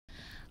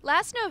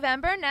Last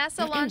November,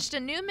 NASA launched a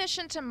new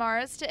mission to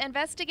Mars to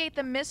investigate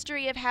the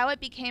mystery of how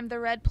it became the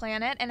red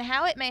planet and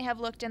how it may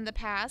have looked in the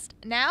past.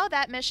 Now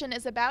that mission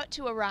is about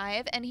to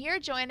arrive, and here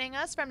joining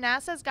us from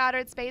NASA's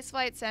Goddard Space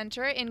Flight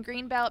Center in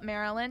Greenbelt,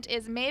 Maryland,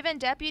 is MAVEN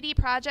Deputy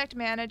Project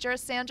Manager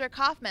Sandra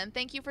Cauffman.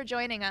 Thank you for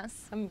joining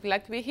us. I'm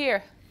glad to be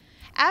here.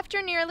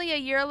 After nearly a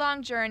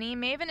year-long journey,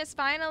 MAVEN is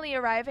finally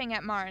arriving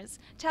at Mars.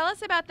 Tell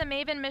us about the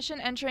MAVEN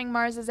mission entering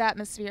Mars's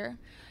atmosphere.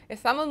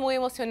 Estamos muy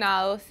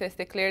emocionados,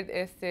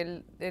 Claire,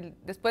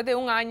 después de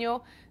un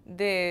año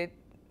de...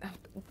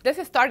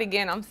 Let's start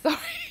again, I'm sorry.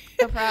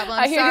 No problem.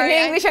 I hear in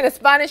English and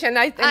Spanish and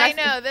I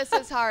know, this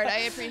is hard.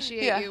 I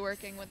appreciate you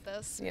working with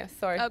this. Yeah,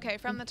 sorry. Okay,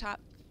 from the top.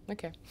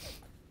 Okay.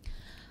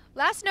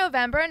 Last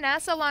November,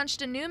 NASA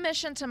launched a new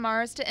mission to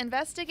Mars to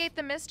investigate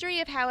the mystery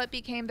of how it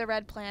became the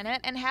red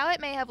planet and how it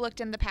may have looked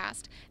in the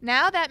past.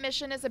 Now that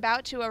mission is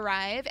about to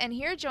arrive, and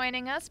here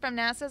joining us from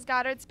NASA's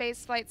Goddard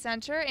Space Flight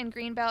Center in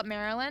Greenbelt,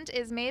 Maryland,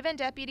 is MAVEN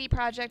Deputy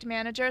Project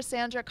Manager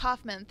Sandra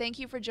Cauffman. Thank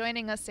you for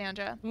joining us,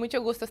 Sandra. Mucho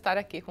gusto estar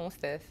aquí con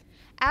ustedes.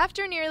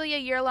 After nearly a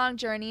year-long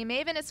journey,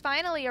 MAVEN is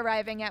finally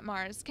arriving at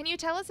Mars. Can you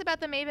tell us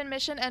about the MAVEN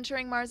mission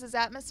entering Mars's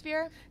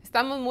atmosphere?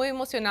 Estamos muy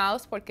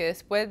emocionados porque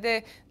después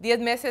de 10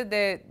 meses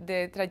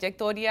de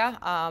trayectoria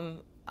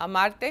a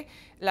Marte,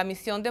 la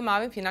misión de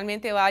MAVEN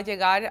finalmente va a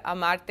llegar a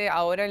Marte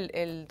ahora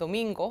el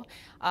domingo.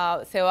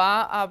 Se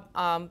va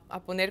a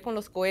poner con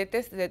los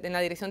cohetes en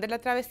la dirección de la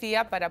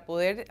travesía para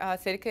poder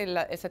hacer que el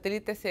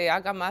satélite se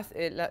haga más,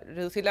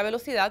 reducir la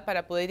velocidad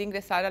para poder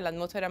ingresar a la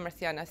atmósfera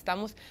marciana.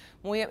 Estamos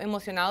muy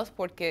emocionados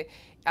porque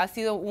ha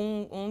sido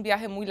un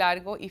viaje muy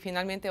largo y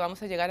finalmente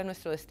vamos a llegar a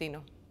nuestro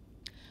destino.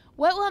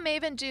 What will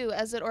MAVEN do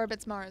as it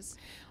orbits Mars?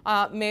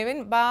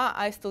 MAVEN va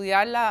a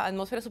estudiar la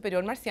atmósfera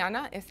superior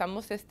marciana.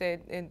 Estamos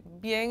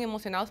bien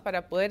emocionados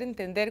para poder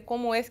entender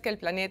cómo es que el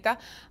planeta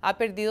ha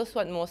perdido su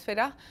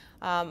atmósfera.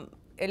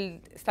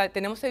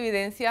 Tenemos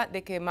evidencia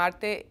de que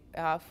Marte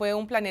fue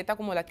un planeta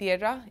como la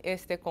Tierra,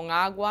 con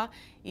agua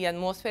y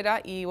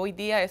atmósfera, y hoy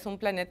día es un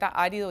planeta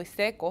árido y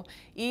seco.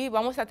 Y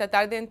vamos a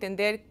tratar de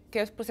entender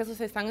qué procesos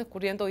están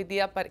ocurriendo hoy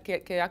día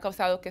que ha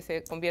causado que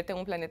se convierta en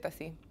un planeta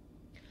así.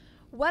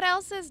 What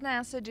else is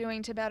NASA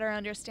doing to better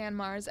understand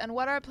Mars, and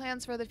what are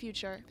plans for the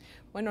future?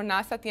 Bueno,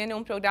 NASA tiene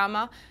un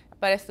programa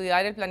para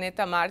estudiar el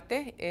planeta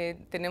Marte.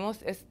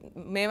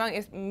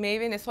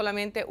 MAVEN es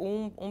solamente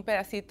un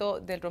pedacito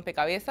del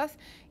rompecabezas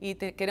y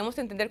queremos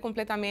entender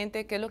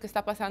completamente qué es lo que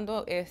está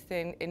pasando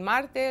en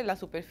Marte, la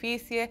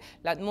superficie,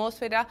 la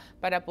atmósfera,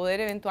 para poder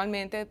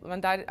eventualmente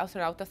mandar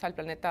astronautas al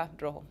planeta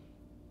rojo.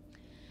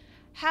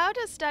 How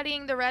does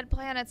studying the red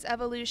planet's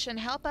evolution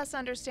help us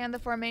understand the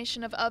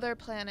formation of other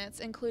planets,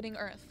 including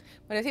Earth?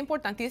 Bueno, es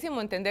importantísimo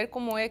entender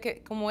cómo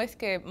es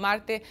que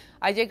Marte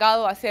ha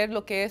llegado a ser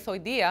lo que es hoy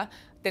día.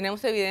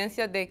 Tenemos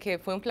evidencia de que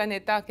fue un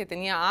planeta que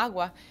tenía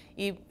agua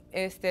y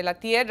la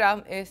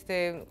Tierra,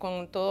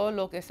 con todo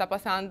lo que está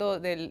pasando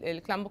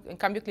del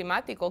cambio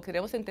climático,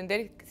 queremos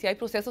entender si hay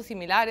procesos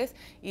similares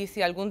y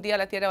si algún día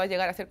la Tierra va a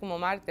llegar a ser como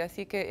Marte.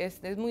 Así que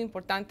es muy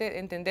importante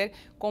entender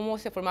cómo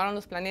se formaron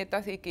los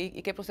planetas y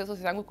qué procesos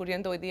están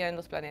ocurriendo hoy día en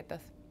los planetas.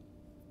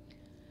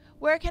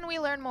 Where can we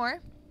learn more?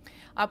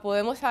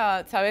 Podemos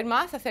saber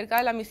más acerca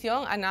de la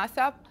misión a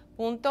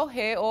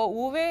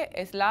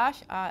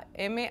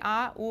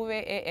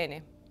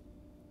nasa.gov/MAVEN.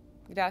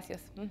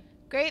 Gracias.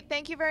 Great,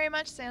 thank you very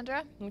much,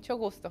 Sandra. Mucho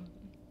gusto.